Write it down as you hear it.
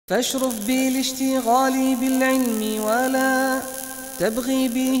فاشرف بالاشتغال بالعلم ولا تبغي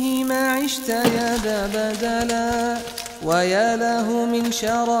به ما عشت يا ذا بدلا ويا له من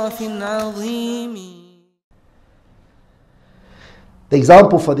شرف عظيم. The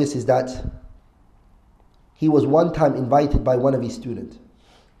example for this is that he was one time invited by one of his students.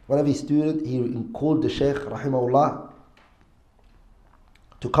 He called the Shaykh, rahimahullah,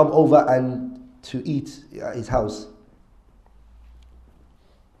 to come over and to eat at his house.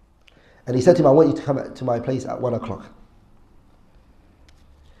 And he said to him, I want you to come to my place at 1 o'clock.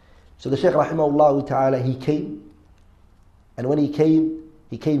 So the Shaykh, rahimahullah ta'ala, he came. And when he came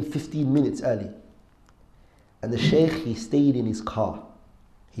 15 minutes early. And the Shaykh, he stayed in his car.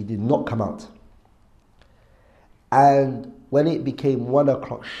 He did not come out. And when it became 1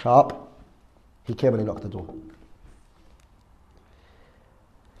 o'clock sharp, he came and he knocked the door.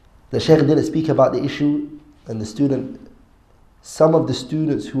 The Shaykh didn't speak about the issue, and some of the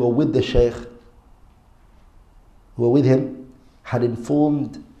students who were with the Shaykh, who were with him, had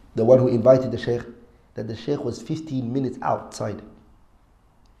informed the one who invited the Shaykh that the Shaykh was 15 minutes outside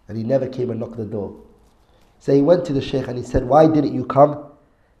and he never came and knocked the door. So he went to the Shaykh and he said, why didn't you come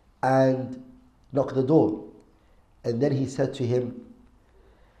and knock the door? And then he said to him,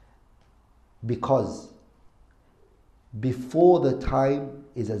 because before the time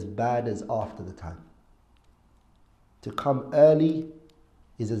is as bad as after the time. To come early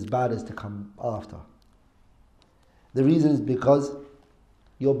is as bad as to come after. The reason is because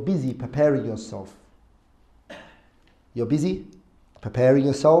you're busy preparing yourself. You're busy preparing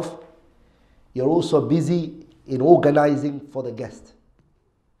yourself. You're also busy in organizing for the guest.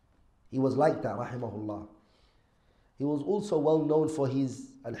 He was like that, rahimahullah. He was also well known for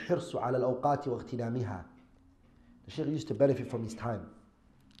his al-hirsu ala al-awqati wa ightinamiha. The Shaykh used to benefit from his time.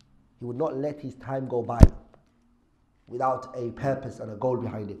 He would not let his time go by without a purpose and a goal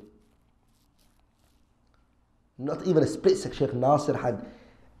behind it. Not even a split second. Shaykh Nasir had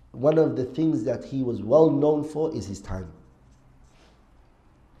one of the things that he was well known for is his time.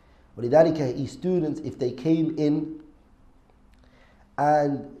 وَلِذَلِكَ his students, if they came in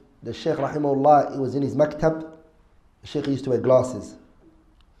and the Shaykh rahimahullah, it was in his maktab, the Shaykh used to wear glasses.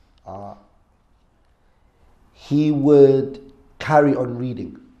 He would carry on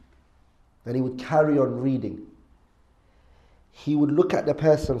reading. And he would carry on reading. He would look at the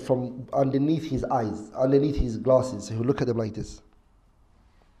person from underneath his eyes, underneath his glasses. So he would look at them like this.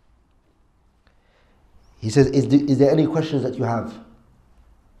 He says, is there any questions that you have?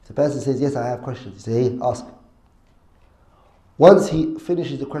 If the person says, yes, I have questions, he says, hey, ask. Once he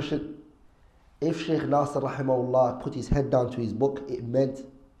finishes the question, if Shaykh Nasir rahimahullah put his head down to his book, it meant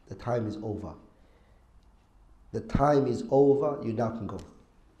the time is over. The time is over, you now can go.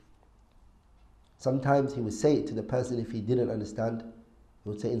 Sometimes he would say it to the person if he didn't understand. He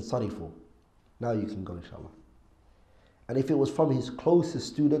would say, insarifu. Now you can go, inshallah. And if it was from his closest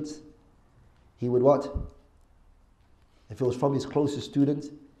students, he would what? If it was from his closest students,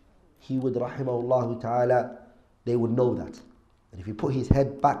 he would, rahimahullah ta'ala, they would know that. And if he put his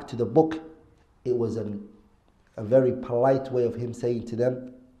head back to the book, it was a very polite way of him saying to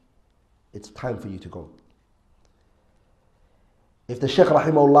them, it's time for you to go. If the Shaykh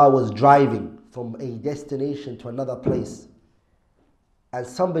rahimahullah was driving from a destination to another place and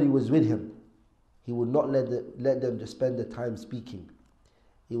somebody was with him, he would not let them just spend the time speaking.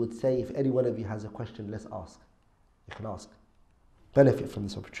 He would say, if any one of you has a question, let's ask. You can ask. Benefit from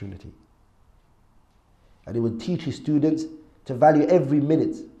this opportunity. And he would teach his students to value every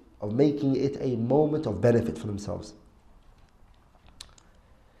minute of making it a moment of benefit for themselves.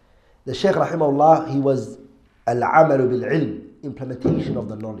 The Shaykh rahimahullah, he was al-amalu bil-ilm, implementation of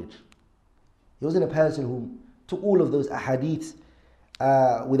the knowledge. He wasn't a person who took all of those ahadiths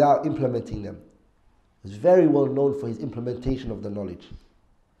without implementing them. He was very well known for his implementation of the knowledge.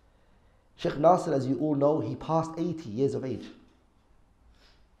 Shaykh Nasir, as you all know, he passed 80 years of age.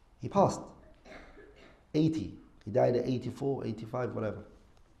 He passed 80. He died at 84, 85, whatever.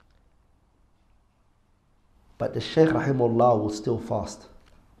 But the Shaykh rahimahullah will still fast.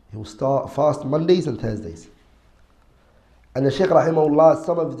 He will fast Mondays and Thursdays. And the Shaykh rahimahullah,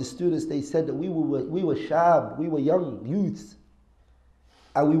 some of the students, they said that we were shab, we were young youths,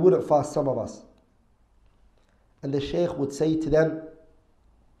 and we wouldn't fast, some of us. And the Shaykh would say to them,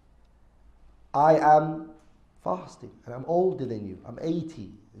 I am fasting, and I'm older than you. I'm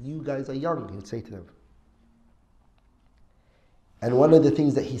 80, and you guys are young, he would say to them. And one of the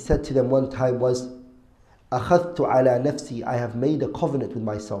things that he said to them one time was, أَخَذْتُ عَلَى نَفْسِي, I have made a covenant with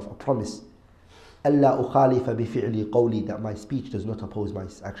myself, a promise. أَلَّا أُخَالِفَ بِفِعْلِ قَوْلِي, that my speech does not oppose my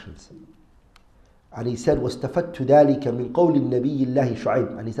actions. And he said, وَاسْتَفَدْتُ ذَلِكَ مِنْ قَوْلِ النَّبِيِّ اللَّهِ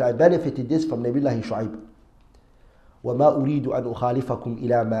شُعَيْبٍ. And he said, I benefited this from Nabi Allah Shu'aib. وَمَا أُرِيدُ أَنْ أُخَالِفَكُمْ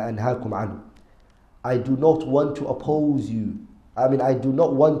إِلَى مَا أَنْهَاكُمْ عَنْهُ. I do not want to oppose you. I do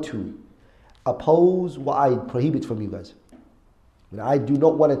not want to oppose what I prohibit from you guys. I do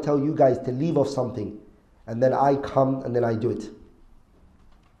not want to tell you guys to leave off something and then I come and then I do it.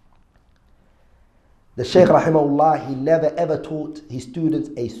 The Shaykh rahimahullah, he never ever taught his students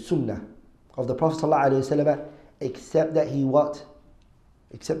a sunnah of the Prophet ﷺ except that he what?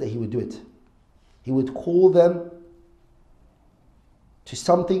 Except that he would do it. He would call them to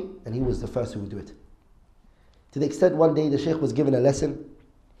something and he was the first who would do it. To the extent one day the Shaykh was given a lesson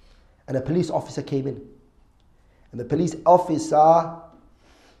and a police officer came in. And the police officer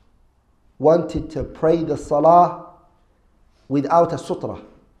wanted to pray the salah without a sutra.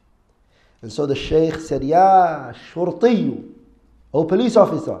 And so the Shaykh said, Ya shurtiyu, O police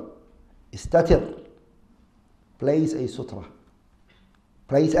officer, istatir, place a sutra.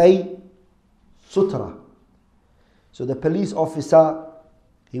 Place a sutra. So the police officer,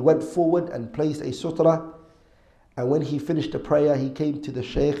 he went forward and placed a sutra. And when he finished the prayer, he came to the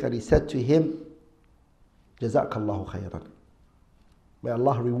Shaykh and he said to him, Jazakallahu khayran. May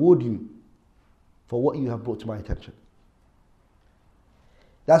Allah reward you for what you have brought to my attention.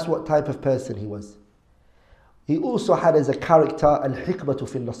 That's what type of person he was. He also had as a character al-hikmatu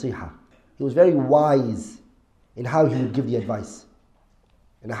fil nasiha. He was very wise in how he would give the advice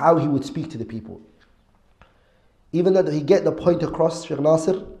and how he would speak to the people. Even though he get the point across, Shaykh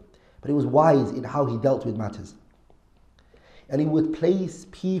Nasir, but he was wise in how he dealt with matters. And he would place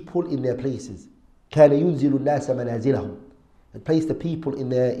people in their places. كَانَ يُنزِلُ النَّاسَ مَنَازِلَهُم. And place the people in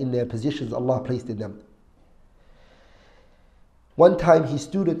their positions Allah placed in them. One time his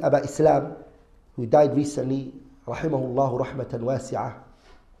student Aba Islam, who died recently, rahimahullah rahmatan wasi'ah,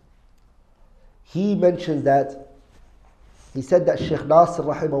 he mentions that, he said that Shaykh Nasir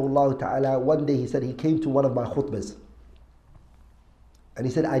rahimahullah ta'ala, one day he said he came to one of my khutbahs. And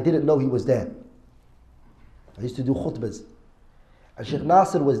he said, I didn't know he was there. I used to do khutbahs. And Shaykh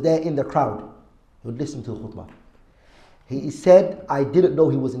Nasir was there in the crowd. He would listen to the khutbah. He said, I didn't know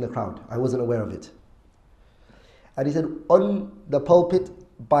he was in the crowd. I wasn't aware of it. And he said, on the pulpit,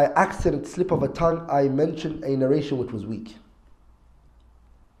 by accident, slip of a tongue, I mentioned a narration which was weak.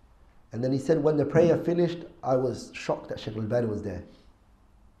 And then he said, when the prayer finished, I was shocked that Shaykh Al-Bani was there.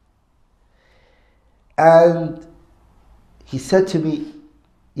 And he said to me,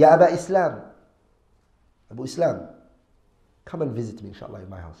 Ya Aba Islam, Abu Islam, come and visit me, inshallah, in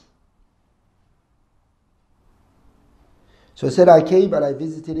my house. So he said, I came and I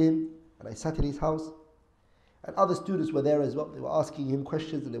visited him and I sat in his house. And other students were there as well. They were asking him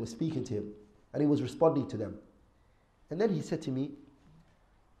questions and they were speaking to him. And he was responding to them. And then he said to me,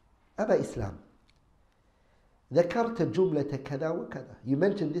 Aba Islam, ذكرت جملة كذا وكذا. You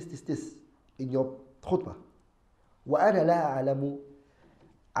mentioned this in your khutbah. وأنا لا أعلم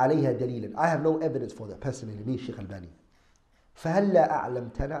عليها دليلا. I have no evidence for that personally, me, Shaykh Al-Bani. فهل لا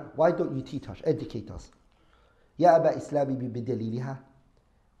أعلمتنا? Why don't you teach us, educate us? يا أبا إسلامي بدليلها.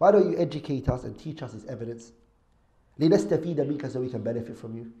 Why don't you educate us and teach us this evidence? لنستفيد منك, so we can benefit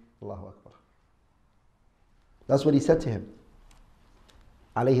from you. Allahu Akbar. That's what he said to him.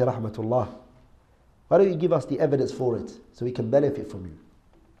 Alayhi rahmatullah. Why don't you give us the evidence for it so we can benefit from you?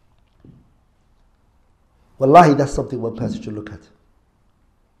 Wallahi, that's something one person should look at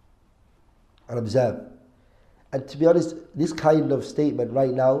and observe. And to be honest, this kind of statement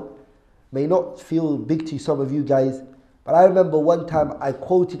right now may not feel big to some of you guys, but I remember one time I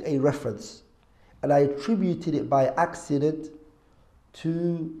quoted a reference and I attributed it by accident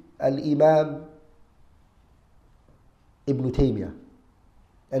to Al-Imam Ibn Taymiyyah.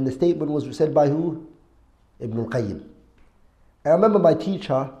 And the statement was said by who? Ibn al-Qayyim. And I remember my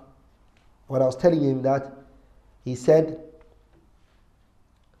teacher, when I was telling him that, he said,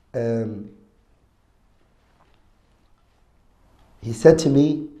 he said to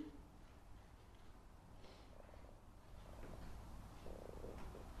me,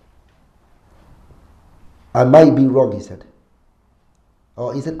 I might be wrong, he said.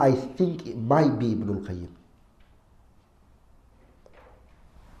 Or he said, I think it might be Ibn al-Qayyim.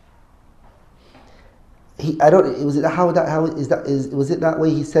 Was it that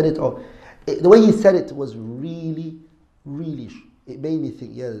way he said it, or the way he said it was really, it made me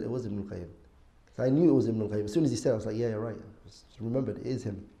think, yeah, it was Ibn al-Qayyim. So I knew it was Ibn al-Qayyim. As soon as he said it, I was like, yeah, you're right. I just remembered it is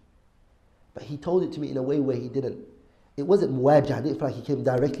him. But he told it to me in a way where it wasn't muwajah. I didn't feel like he came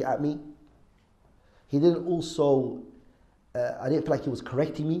directly at me. He didn't also, I didn't feel like he was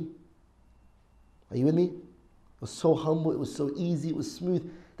correcting me. Are you with me? It was so humble, it was so easy, it was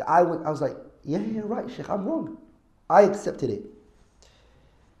smooth, that I was like, yeah, you're right, Sheikh, I'm wrong. I accepted it.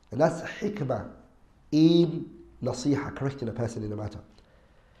 And that's hikmah in nasiha, correcting a person in a matter.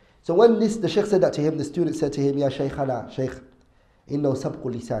 So when the Sheikh said that to him, the student said to him, Ya Shaykhana, Shaykh, innahu sabqu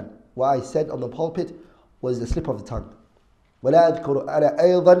lisan. What I said on the pulpit was the slip of the tongue. وَلَا أَذْكُرُ أَنَا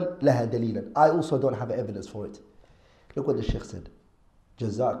أَيْضًا لَهَا دَلِيلًا. I also don't have evidence for it. Look what the Sheikh said.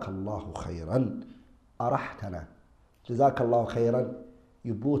 جَزَاكَ اللَّهُ خَيْرًا أَرَحْتَنَا. جَزَاكَ اللَّهُ خَيْرًا.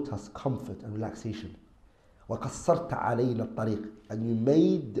 You brought us comfort and relaxation. وَقَصَّرْتَ عَلَيْنَا الطَّرِيقِ. And you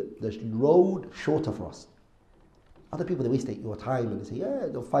made the road shorter for us. Other people, they waste your time and they say, yeah,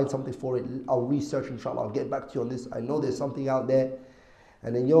 they'll find something for it. I'll research, inshallah, I'll get back to you on this. I know there's something out there.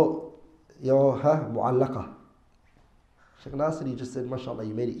 And then you're mu'allaqa. Sheikh Nasir, he just said, mashallah,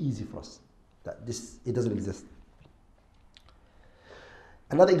 you made it easy for us. That it doesn't exist.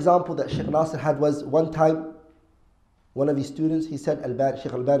 Another example that Sheikh Nasir had was one time, one of his students, he said,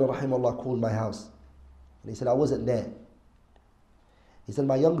 Sheikh Albani rahimahullah called my house. And he said, I wasn't there. He said,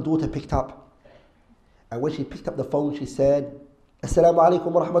 my young daughter picked up. And when she picked up the phone, she said, Assalamu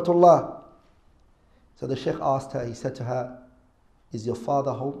alaikum wa rahmatullah. So the Sheikh asked her, he said to her, is your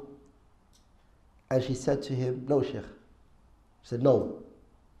father home? And she said to him, no, Sheikh. She said, no.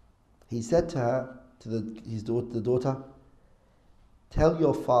 He said to her, to the daughter, tell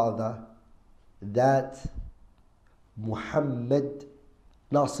your father that Muhammad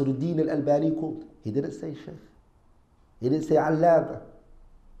Nasiruddin al-Albani called. He didn't say Sheikh. He didn't say Allama.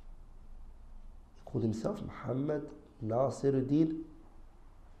 He called himself Muhammad Nasiruddin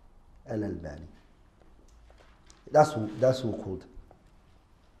al-Albani. That's who called.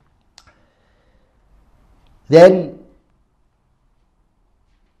 Then,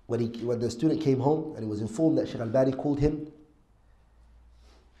 when the student came home and he was informed that Sheikh Albani called him,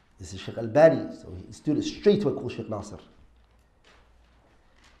 this is Sheikh Albani, so the student straight away called Sheikh Nasir.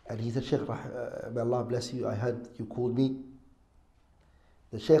 And he said, Sheikh, may Allah bless you, I heard you called me.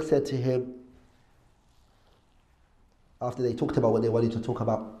 The Sheikh said to him, after they talked about what they wanted to talk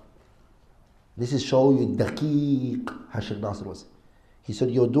about, this is showing you daqiq how Sheikh Nasir was. He said,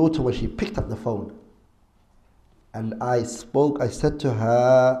 your daughter, when she picked up the phone, and I said to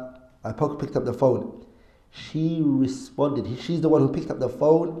her, I picked up the phone. She responded. She's the one who picked up the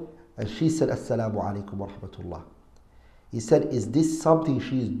phone, and she said, Assalamu alaikum wa rahmatullah. He said, is this something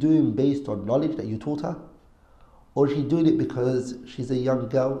she is doing based on knowledge that you taught her? Or is she doing it because she's a young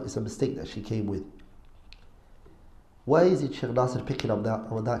girl? It's a mistake that she came with. Why is it Sheikh Nasir picking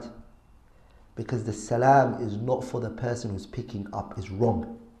up on that? Because the salam is not for the person who's picking up. It's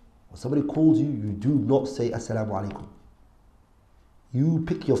wrong. When somebody calls you, you do not say Assalamu alaikum. You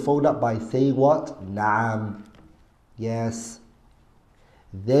pick your phone up by saying what? Naam. Yes.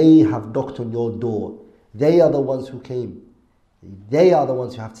 They have knocked on your door. They are the ones who came. They are the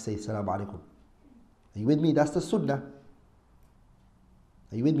ones who have to say Assalamu alaikum. Are you with me? That's the sunnah.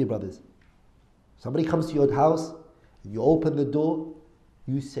 Are you with me, brothers? Somebody comes to your house, you open the door,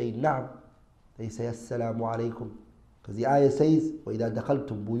 you say Naam. They say Assalamu alaikum. Because the ayah says, وَإِذَا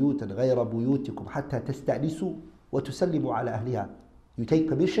دَخَلْتُمْ بُيُوتًا غَيْرَ بُيُوتِكُمْ حَتَّى تَسْتَأْنِسُوا وَتُسَلِّمُوا عَلَى أَهْلِهَا. You take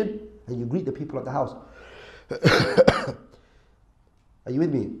permission and you greet the people of the house. Are you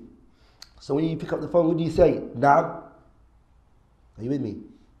with me? So when you pick up the phone, what do you say? Naam. Are you with me?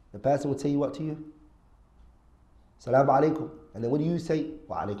 The person would say what to you? Salaam alaikum. And then what do you say?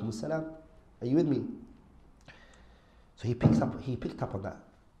 Wa alaikum assalam. Are you with me? So he picked up on that.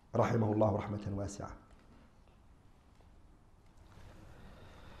 Rahimahullah rahmatan wasi'ah.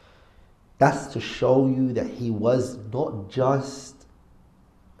 That's to show you that he was not just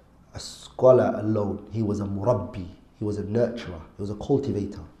a scholar alone. He was a murabbi. He was a nurturer. He was a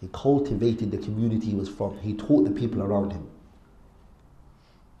cultivator. He cultivated the community he was from. He taught the people around him.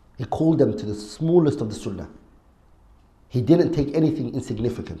 He called them to the smallest of the sunnah. He didn't take anything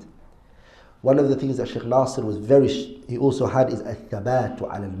insignificant. One of the things that Sheikh Nasir was he also had is al-thabatu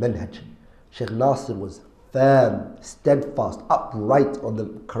ala al-manhaj. Sheikh Nasir was firm, steadfast, upright on the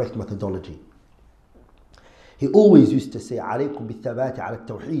correct methodology. He always used to say, alaykum bi-thabati ala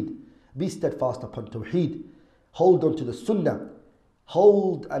al-tawheed. Be steadfast upon tawheed. Hold on to the sunnah.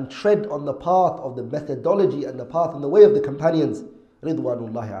 Hold and tread on the path of the methodology and the path and the way of the companions.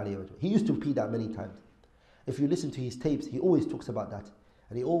 Ridwanullahi alayhi. He used to repeat that many times. If you listen to his tapes, he always talks about that.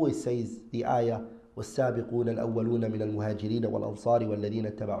 And he always says the ayah, والسابقون الأولون من المهاجرين والأنصار والذين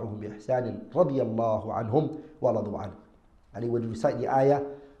اتبعوهم بإحسان رضي الله عنهم ورضوا عنه. And he would recite the ayah,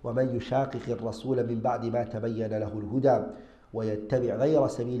 ومن يشاقق الرسول من بعد ما تبين له الهدى ويتبع غير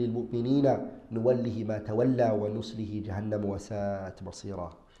سبيل المؤمنين نوله ما تولى ونصله جهنم وساءت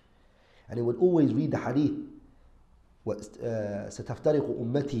مصيرا. And he would always read the hadith, ستفترق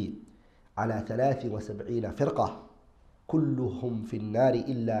أمتي على 73 فرقة كلهم في النار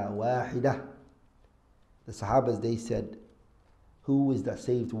إلا واحدة. The Sahabas, they said, who is that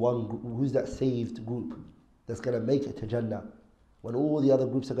saved one group, who's that saved group that's going to make it to Jannah when all the other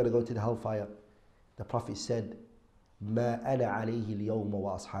groups are going to go to the hellfire? The Prophet said, ما أنا عليه اليوم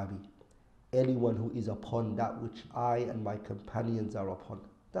وأصحابي. Anyone who is upon that which I and my companions are upon,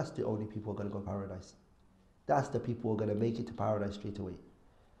 that's the only people who are going to go to paradise. That's the people who are going to make it to paradise straight away.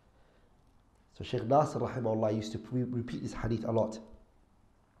 So Shaykh Nasir rahimahullah used to repeat this hadith a lot.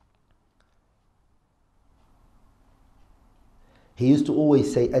 He used to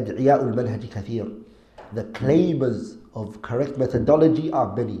always say, أدعياء المنهج كثير. The claimers of correct methodology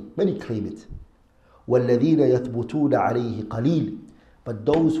are many. Many claim it. وَالَّذِينَ يَثْبُتُونَ عَلَيْهِ قَلِيلٌ. But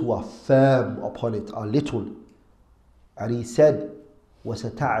those who are firm upon it are little. And he said,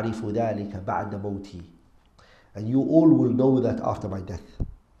 وَسَتَعْرِفُ ذَلِكَ بَعْدَ مَوْتِي. And you all will know that after my death.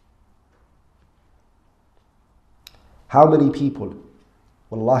 How many people?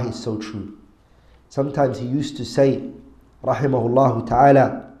 Wallahi, it's so true. Sometimes he used to say, rahimahullah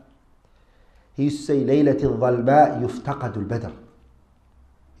ta'ala, he used to say, لَيْلَةِ الظَّلْمَاء يُفْتَقَدُ الْبَدْرِ.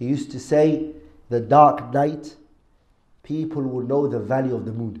 He used to say, the dark night, people will know the value of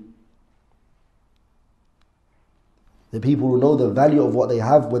the moon. The people will know the value of what they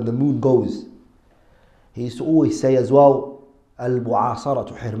have when the moon goes. He used to always say as well,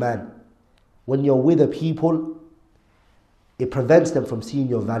 Al-Mu'asaratu Hirman. When you're with a people, it prevents them from seeing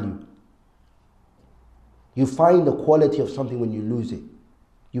your value. You find the quality of something when you lose it.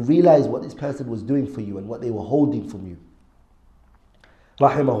 You realize what this person was doing for you and what they were holding from you.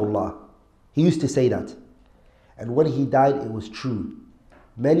 Rahimahullah. He used to say that. And when he died, it was true.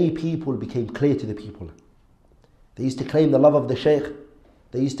 Many people became clear to the people. They used to claim the love of the Shaykh.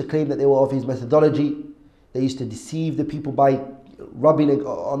 They used to claim that they were of his methodology. They used to deceive the people by rubbing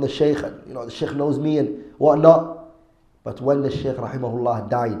on the Shaykh. And, the Shaykh knows me and whatnot. But when the Shaykh rahimahullah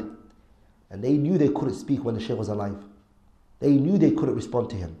died, and they knew they couldn't speak when the Shaykh was alive. They knew they couldn't respond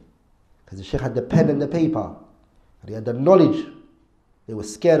to him. Because the Shaykh had the pen and the paper. And he had the knowledge. They were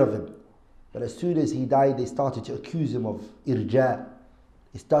scared of him. But as soon as he died, they started to accuse him of irja.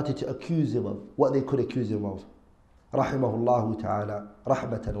 They started to accuse him of what they could accuse him of. Rahimahullahu ta'ala,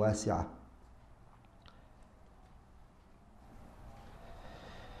 rahmatan wasi'ah.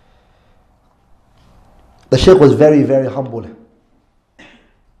 The Shaykh was very, very humble.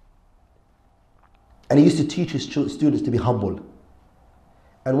 And he used to teach his students to be humble.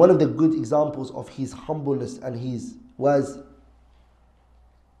 And one of the good examples of his humbleness and his was,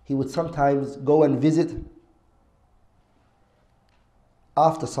 he would sometimes go and visit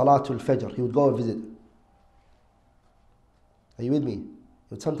after Salatul Fajr. He would go and visit. Are you with me? He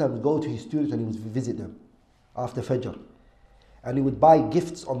would sometimes go to his students and he would visit them after Fajr. And he would buy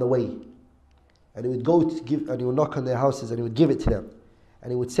gifts on the way. And he would go to give, and he would knock on their houses and he would give it to them.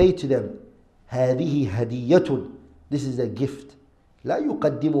 And he would say to them, هذه هدية. This is a gift. لا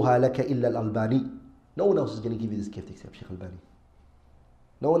يقدمها لك إلا الألباني. No one else is going to give you this gift except Shaykh Albani.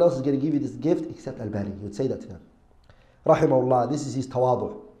 No one else is going to give you this gift except Albani. He would say that to them. Rahimahullah, this is his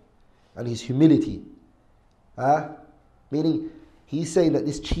tawadu and his humility. Meaning, he's saying that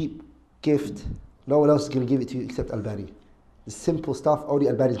this cheap gift, no one else is going to give it to you except Albani. This simple stuff, only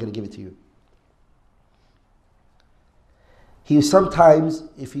Albani is going to give it to you. He sometimes,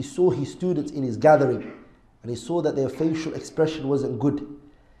 if he saw his students in his gathering, and he saw that their facial expression wasn't good,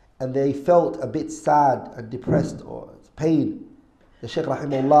 and they felt a bit sad and depressed or pain, the Shaykh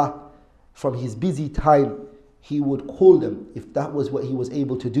rahimahullah, from his busy time, he would call them, if that was what he was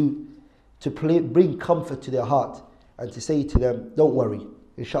able to do, to bring comfort to their heart, and to say to them, don't worry,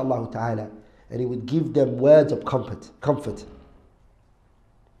 inshallah ta'ala. And he would give them words of comfort.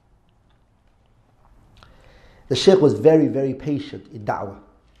 The Shaykh was very, very patient in da'wah.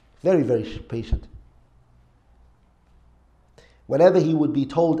 Very, very patient. Whenever he would be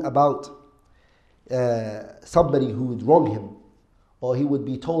told about somebody who would wrong him, or he would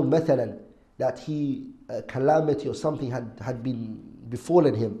be told, mathalan, that a calamity or something had been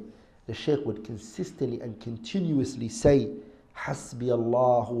befallen him, the Shaykh would consistently and continuously say, حسبي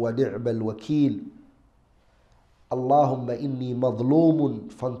الله ونعم الوكيل اللهم إني مظلوم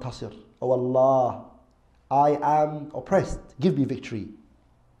فانتصر. Oh Allah, I am oppressed, give me victory.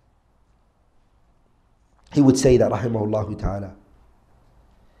 He would say that, rahimahullah ta'ala.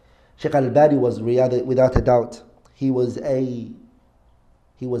 Shaykh Al-Albani was without a doubt, he was a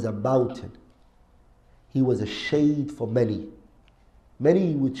mountain. He was a shade for many.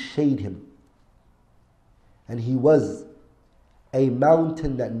 Many would shade him. And he was a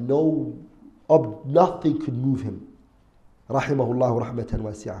mountain that nothing could move him. Rahimahullah rahmatan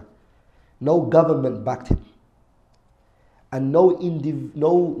wasi'ah. No government backed him. And no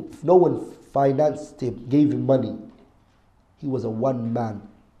one financed him, gave him money. He was a one man.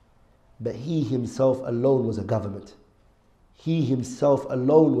 But he himself alone was a government. He himself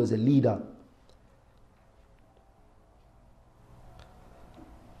alone was a leader.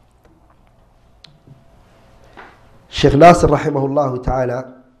 Shaykh Nasir rahimahullah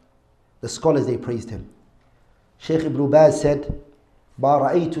ta'ala, the scholars, they praised him. Shaykh Ibn Baz said, ما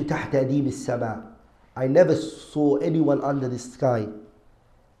رأيت تحت أديم السماء. I never saw anyone under the sky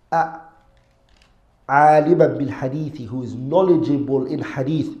عالما بالحديث, who is knowledgeable in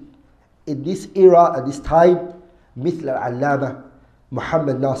hadith in this era and this time, مثل العلامة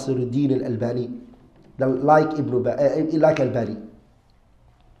محمد ناصر الدين الألباني, like Albani.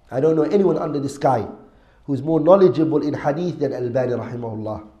 I don't know anyone under the sky who is more knowledgeable in hadith than Albani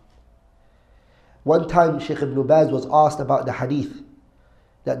rahimahullah. One time Shaykh Ibn Baz was asked about the hadith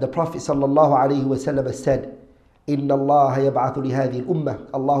that the Prophet sallallahu alaihi wasallam said, إن الله يبعث لهذه الأمة,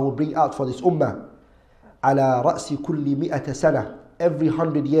 Allah will bring out for this ummah على رأس كل 100 سنة, every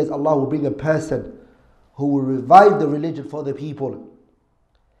 100 years Allah will bring a person who will revive the religion for the people.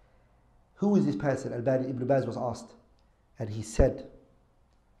 Who is this person? Ibn Baz was asked, and he said,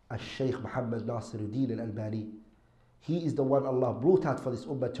 Al-Shaykh Muhammad Nasiruddin Al-Albani. He is the one Allah brought out for this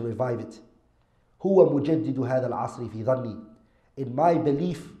ummah to revive it. هو مجدد هذا العصر في ظني. In my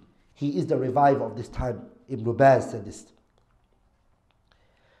belief, he is the reviver of this time. Ibn Baz said this.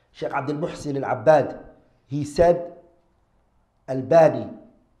 Shaykh Abdul Muhsin Al-Abbad, he said, Albani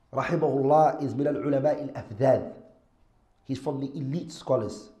rahimahullah is min al-ulama al-afdhad. He's from the elite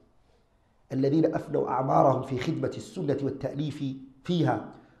scholars. الذين أفنوا أعمارهم في خدمة السنة والتأليف فيها,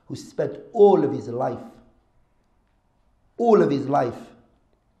 who spent all of his life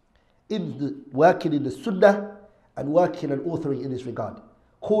working in the sunnah and working and authoring in this regard,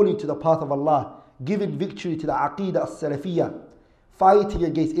 calling to the path of Allah, giving victory to the aqidah as-salafiyah, fighting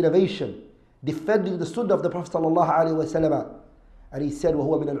against innovation, defending the sunnah of the Prophet sallallahu alaihi wasallam. And he said,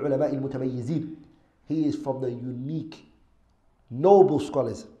 وَهُوَ مِنَ الْعُلَمَاءِ الْمُتَمَيِّزِينَ. He is from the unique, noble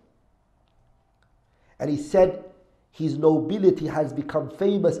scholars. And he said, his nobility has become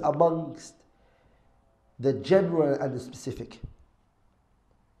famous amongst the general and the specific.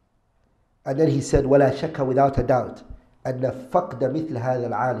 And then he said, وَلَا شَكَّ, without a doubt, أَنَّ فَقْدَ مِثْلَ هَذَا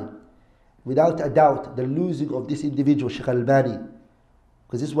الْعَالِمِ, without a doubt, the losing of this individual, Shaykh Albani,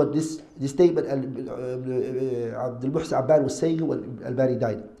 because this is what this statement Abdul Muhsin Abbad was saying when Albani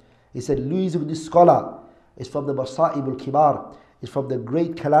died. He said, losing this scholar is from the Masa'ib al-Kibar, is from the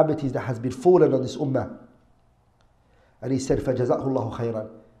great calamities that has been fallen on this ummah. And he said, فَجَزَأْهُ اللَّهُ خَيْرًا.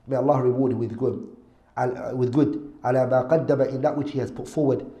 May Allah reward him with good. عَلَى مَا قَدَّمَ, in that which he has put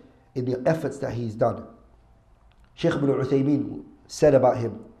forward, in the efforts that he's done. Shaykh ibn Uthaymin said about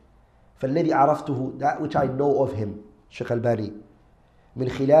him, فَالَّذِي عَرَفْتُهُ, that which I know of him, Shaykh Albani, مِنْ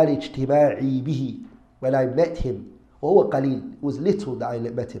خِلَالِ اجْتِمَاعِي بِهِ, when I met him, وَهُوَ قَلِيل, it was little that I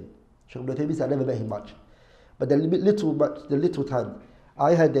met him. Shaykh ibn Uthaymin said, I never met him much. But the little time,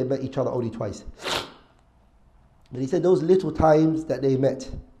 I heard they met each other only twice. But he said those little times that they met,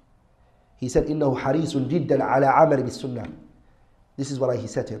 he said, إِنَّهُ حَرِيصٌ جِدًّا عَلَى عَمَلِ بِالسُّنَّةِ. This is what he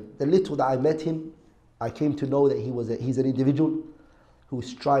said to him. The little that I met him, I came to know that he's an individual who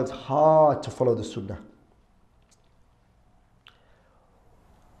strives hard to follow the sunnah.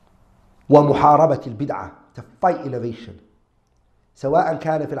 وَمُحَارَبَةِ الْبِدْعَةِ, to fight innovation. سواء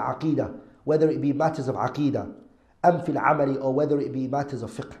كان في العقيدة, whether it be matters of aqidah, أم في العمل, or whether it be matters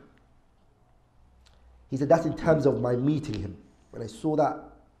of fiqh. He said, that's in terms of my meeting him. When I saw that,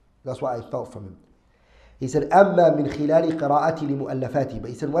 that's what I felt from him. He said, أما من خلال قراءتي لمؤلفاتي, but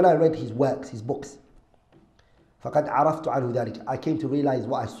he said, when I read his works, his books, فقد عرفت عنه ذلك, I came to realize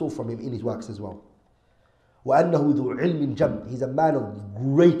what I saw from him in his works as well. وأنه ذو علم جم, he's a man of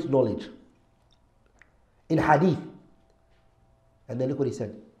great knowledge in hadith. And then look what he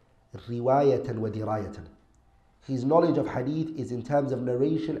said, رواية ودراية. His knowledge of hadith is in terms of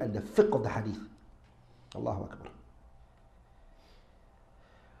narration and the fiqh of the hadith. Allahu Akbar.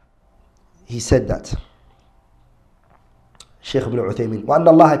 He said that. Shaykh ibn Uthaymin, وأن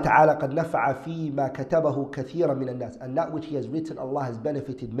الله تعالى قد نفع فيما كتبه كثيرا من الناس, and that which he has written, Allah has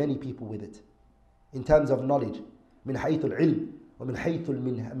benefited many people with it. In terms of knowledge, من حيث العلم ومن حيث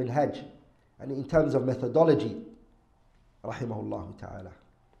المنهج, and in terms of methodology. رحمه الله تعالى.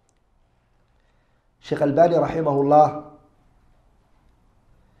 Shaykh Albani rahimahullah,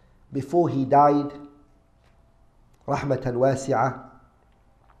 before he died, rahmatan wasi'ah,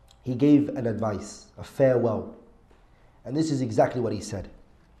 he gave an advice, a farewell. And this is exactly what he said.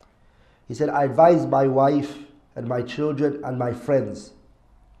 He said, I advise my wife and my children and my friends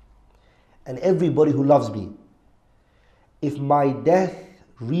and everybody who loves me, if my death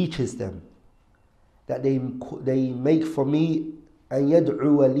reaches them, that they make for me أن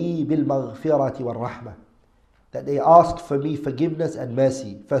يدعو لي بالمغفرة والرحمة, that they ask for me forgiveness and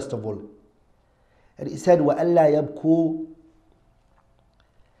mercy first of all. And it said وَأَلَّا يَبْكُوا,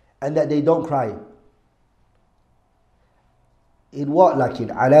 and that they don't cry. In what? Like in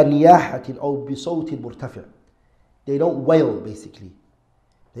على نياحة أو بصوت مرتفع. They don't wail basically.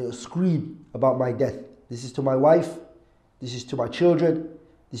 They don't scream about my death. This is to my wife, this is to my children,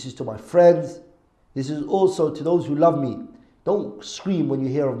 this is to my friends, this is also to those who love me. Don't scream when you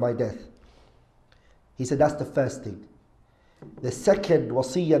hear of my death. He said that's the first thing. The second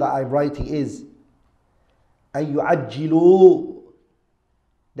wasiyah that I'm writing is أن يعجلوا,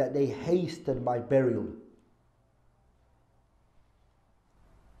 that they hasten my burial.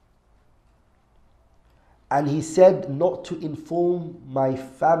 And he said not to inform my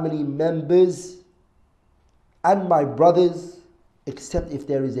family members and my brothers except if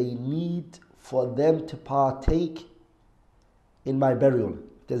there is a need for them to partake in my burial.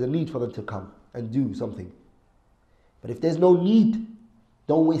 There's a need for them to come and do something. But if there's no need,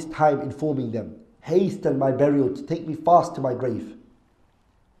 don't waste time informing them. Hasten my burial, to take me fast to my grave.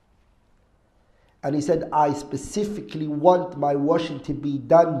 And he said, I specifically want my washing to be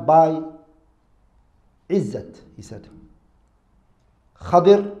done by Izzat, he said.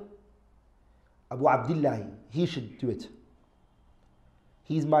 Khadir, Abu Abdullah, he should do it.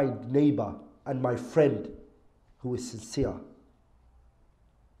 He's my neighbor and my friend who is sincere.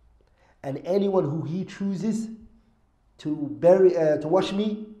 And anyone who he chooses to wash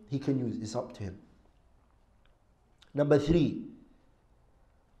me, he can use. It's up to him. Number 3,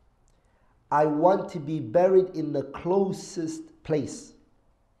 I want to be buried in the closest place.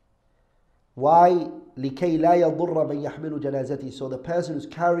 Why? لكي لا يضر من يحمل جنازتي. So the person who's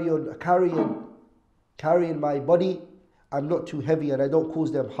carrying my body, I'm not too heavy and I don't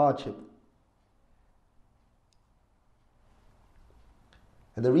cause them hardship.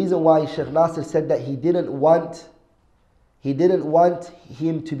 And the reason why Sheikh Nasir said that he didn't want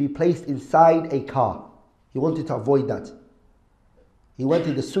him to be placed inside a car. He wanted to avoid that. He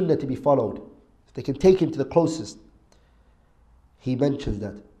wanted the sunnah to be followed. If they can take him to the closest, he mentions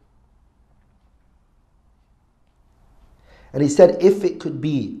that. And he said if it could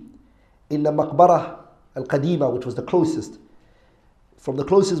be in the Maqbarah Al-Qadima, which was the closest, from the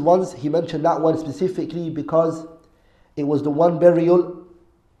closest ones, he mentioned that one specifically because it was the one burial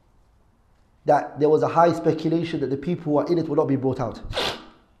that there was a high speculation that the people who are in it will not be brought out.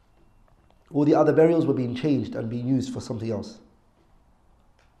 All the other burials were being changed and being used for something else.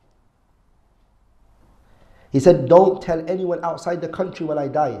 He said, don't tell anyone outside the country when I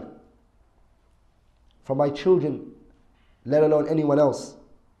die, from my children, let alone anyone else,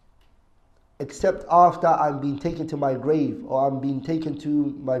 except after I'm being taken to my grave or I'm being taken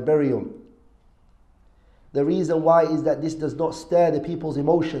to my burial. The reason why is that this does not stir the people's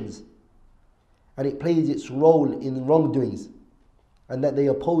emotions and it plays its role in wrongdoings, and that they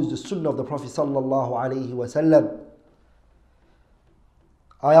oppose the sunnah of the Prophet sallallahu alaihi wasallam.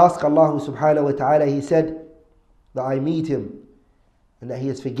 I ask Allah subhanahu wa ta'ala, he said, that I meet him and that he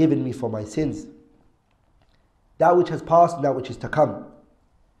has forgiven me for my sins, that which has passed and that which is to come.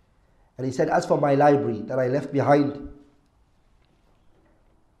 And he said, as for my library that I left behind,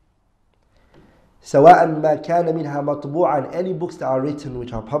 سواء ما كان منها مطبوعا, any books that are written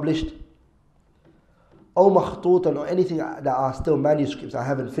which are published, أو مخطوطا, or anything that are still manuscripts, I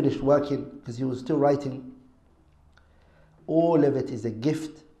haven't finished working because he was still writing, all of it is a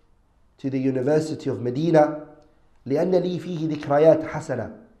gift to the University of Medina. لأن لي فيه ذكريات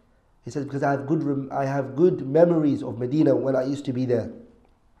حسنة. He says, because I have good memories of Medina when I used to be there.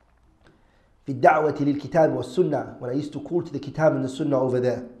 في الدعوة للكتاب والسنة, when I used to call to the kitab and the sunnah over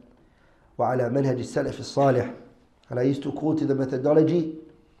there. وعلى منهج السلف الصالح, and I used to call to the methodology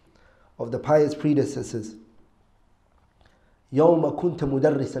of the pious predecessors. يوم كنت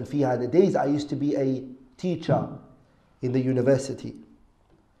مدرسا فيها, the days I used to be a teacher in the university.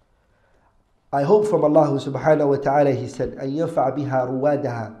 I hope from Allah subhanahu wa ta'ala, he said, أن ينفع بها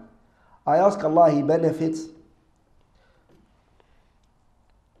روادها. I ask Allah, he benefits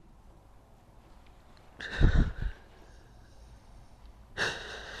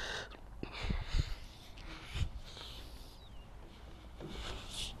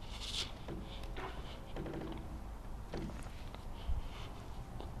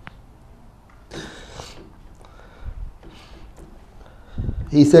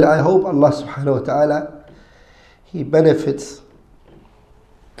he said, I hope Allah subhanahu wa ta'ala, he benefits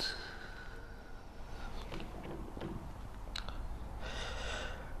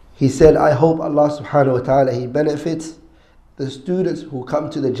He said, I hope Allah subhanahu wa ta'ala, He benefits the students who come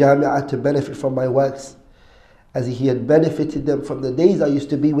to the Jami'ah to benefit from my works, as He had benefited them from the days I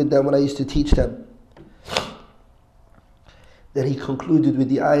used to be with them when I used to teach them. Then he concluded with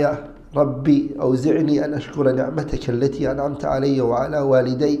the ayah, ربي أوزعني أن أشكر نعمتك التي أنعمت علي وعلى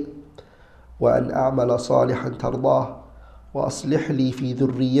والدي وأن أعمل صالحا ترضاه وأصلح لي في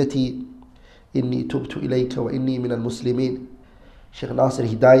ذريتي إني تبت إليك وإني من المسلمين. Sheikh Nasir,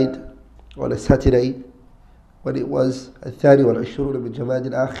 he died on a Saturday when it was الثاني والعشرون من جماد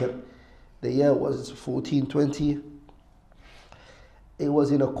الآخر. The year was 1420. It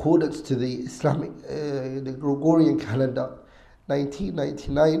was in accordance to the Islamic, the Gregorian calendar,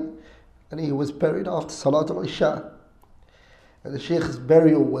 1999, and he was buried after Salat al-Isha. And the Sheikh's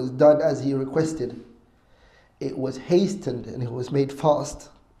burial was done as he requested. It was hastened and it was made fast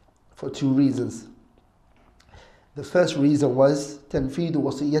for two reasons. The first reason was تنفيذ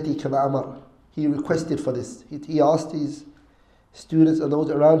وصيته كما أمر. He requested for this. He asked his students and those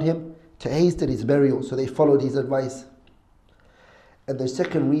around him to hasten his burial, so they followed his advice. And the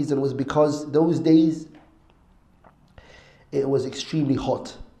second reason was because those days it was extremely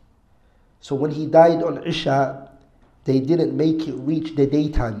hot. So when he died on Isha, they didn't make it reach the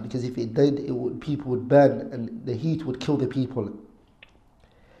daytime, because if it did, people would burn and the heat would kill the people.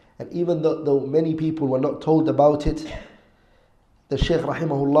 And even though many people were not told about it, the Shaykh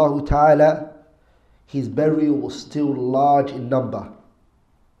rahimahullah ta'ala, his burial was still large in number.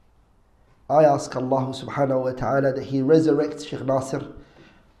 I ask Allah subhanahu wa ta'ala that He resurrects Shaykh Nasir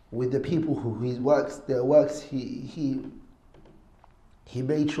with the people who his works, their works he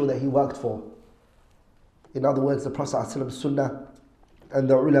made sure that he worked for. In other words, the Prophet ﷺ's Sunnah and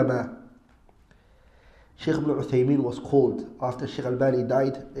the ulama. Shaykh ibn Uthaymeen was called after Shaykh Albani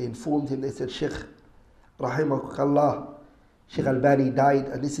died. They informed him, they said, Shaykh rahimakallah, Shaykh Albani died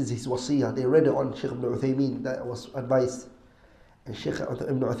and this is his wasiyah. They read it on Shaykh ibn Uthaymeen, that was advice. And Shaykh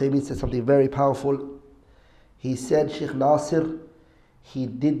ibn Uthaymeen said something very powerful. He said, Shaykh Nasir, he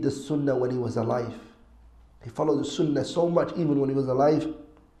did the sunnah when he was alive. He followed the sunnah so much even when he was alive.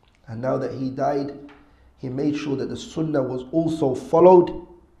 And now that he died, he made sure that the sunnah was also followed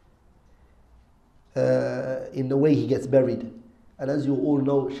in the way he gets buried. And as you all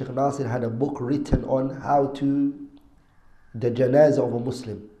know, Shaykh Nasir had a book written on how to the janazah of a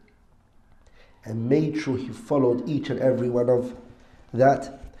Muslim, and made sure he followed each and every one of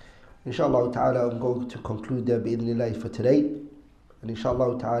that. Inshallah ta'ala, I'm going to conclude there bi'idhnillah for today. And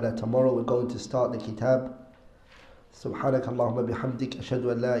inshallah ta'ala, tomorrow we're going to start the kitab. سبحانك اللهم بحمدك أشهد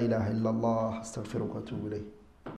أن لا إله إلا الله أستغفرك وأتوب إليك.